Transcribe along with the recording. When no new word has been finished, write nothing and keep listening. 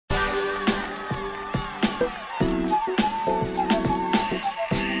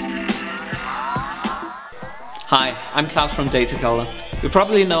Hi, I'm Klaus from Datacolor. You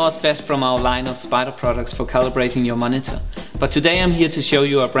probably know us best from our line of Spyder products for calibrating your monitor. But today I'm here to show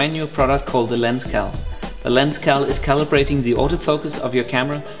you a brand new product called the LensCal. The LensCal is calibrating the autofocus of your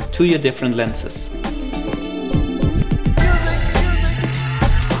camera to your different lenses.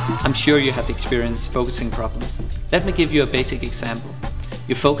 I'm sure you have experienced focusing problems. Let me give you a basic example.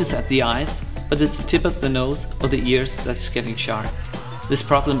 You focus at the eyes, but it's the tip of the nose or the ears that's getting sharp. This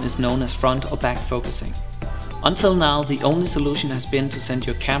problem is known as front or back focusing. Until now, the only solution has been to send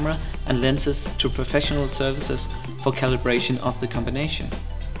your camera and lenses to professional services for calibration of the combination.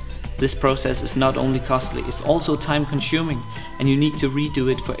 This process is not only costly, it's also time consuming, and you need to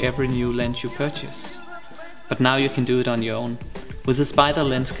redo it for every new lens you purchase. But now you can do it on your own with the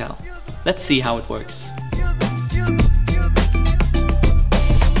SpyderLensCal. Let's see how it works.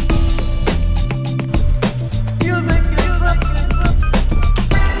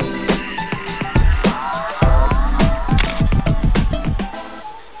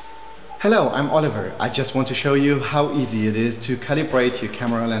 Hello, I'm Oliver. I just want to show you how easy it is to calibrate your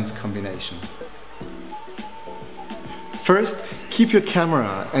camera lens combination. First, keep your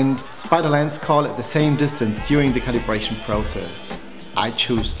camera and SpyderLensCal at the same distance during the calibration process. I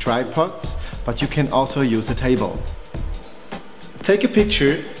choose tripods, but you can also use a table. Take a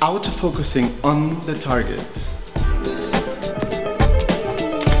picture autofocusing on the target.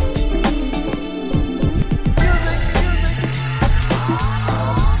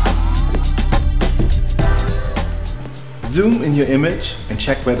 Zoom in your image and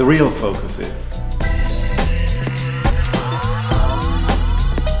check where the real focus is.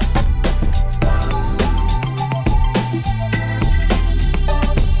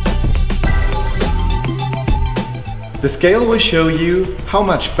 The scale will show you how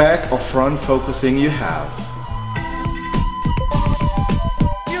much back or front focusing you have.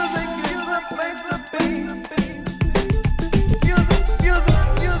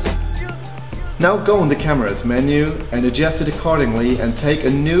 Now go in the camera's menu and adjust it accordingly and take a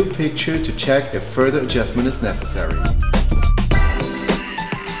new picture to check if further adjustment is necessary.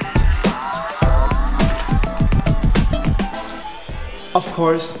 Of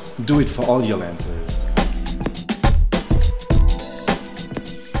course, do it for all your lenses.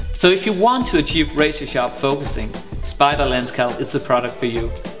 So if you want to achieve razor sharp focusing, SpyderLensCal is the product for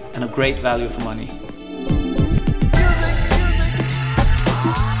you and a great value for money.